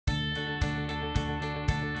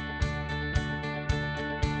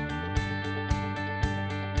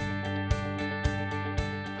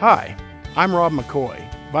Hi, I'm Rob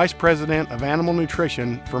McCoy, Vice President of Animal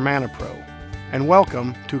Nutrition for Manna, and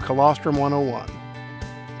welcome to Colostrum 101.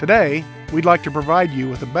 Today, we'd like to provide you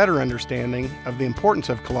with a better understanding of the importance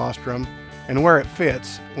of colostrum and where it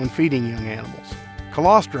fits when feeding young animals.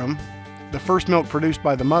 Colostrum, the first milk produced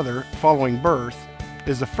by the mother following birth,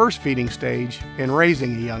 is the first feeding stage in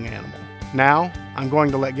raising a young animal. Now, I'm going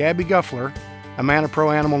to let Gabby Guffler, a Manna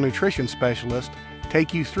Animal Nutrition Specialist,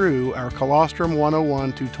 take you through our Colostrum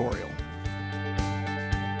 101 tutorial.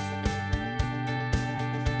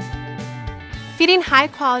 Feeding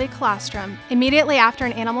high-quality colostrum immediately after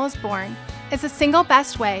an animal is born is the single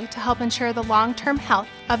best way to help ensure the long-term health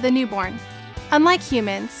of the newborn. Unlike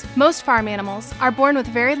humans, most farm animals are born with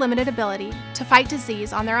very limited ability to fight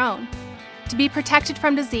disease on their own. To be protected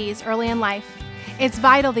from disease early in life, it's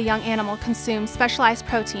vital the young animal consume specialized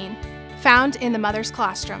protein found in the mother's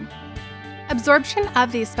colostrum. Absorption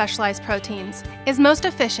of these specialized proteins is most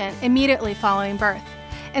efficient immediately following birth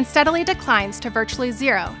and steadily declines to virtually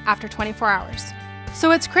zero after 24 hours.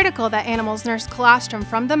 So it's critical that animals nurse colostrum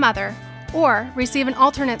from the mother or receive an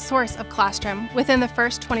alternate source of colostrum within the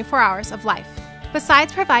first 24 hours of life.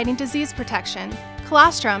 Besides providing disease protection,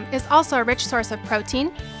 colostrum is also a rich source of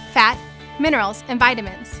protein, fat, minerals, and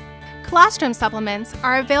vitamins. Colostrum supplements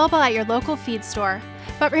are available at your local feed store,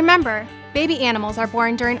 but remember, baby animals are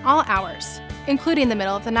born during all hours, including the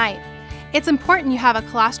middle of the night. It's important you have a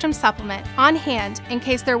colostrum supplement on hand in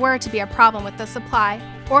case there were to be a problem with the supply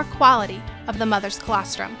or quality of the mother's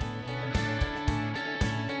colostrum.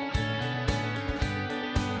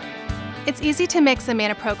 It's easy to mix a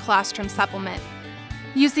Manna colostrum supplement.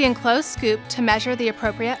 Use the enclosed scoop to measure the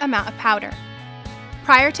appropriate amount of powder.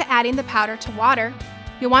 Prior to adding the powder to water,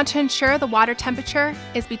 you'll want to ensure the water temperature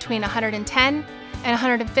is between 110 and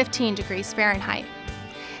 115 degrees Fahrenheit.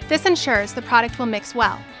 This ensures the product will mix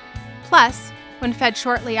well. Plus, when fed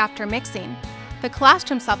shortly after mixing, the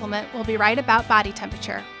colostrum supplement will be right about body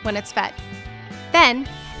temperature when it's fed. Then,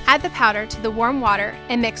 add the powder to the warm water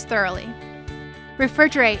and mix thoroughly.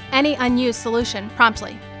 Refrigerate any unused solution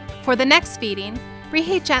promptly. For the next feeding,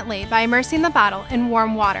 reheat gently by immersing the bottle in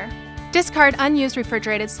warm water. Discard unused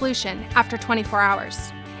refrigerated solution after 24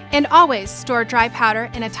 hours. And always store dry powder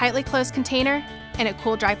in a tightly closed container in a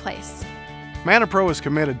cool, dry place. Manna is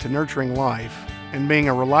committed to nurturing life and being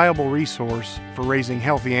a reliable resource for raising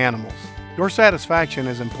healthy animals. Your satisfaction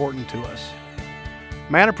is important to us.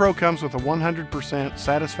 Manna comes with a 100%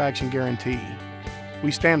 satisfaction guarantee.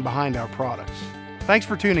 We stand behind our products. Thanks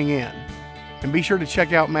for tuning in, and be sure to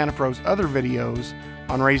check out Manna other videos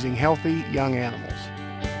on raising healthy young animals.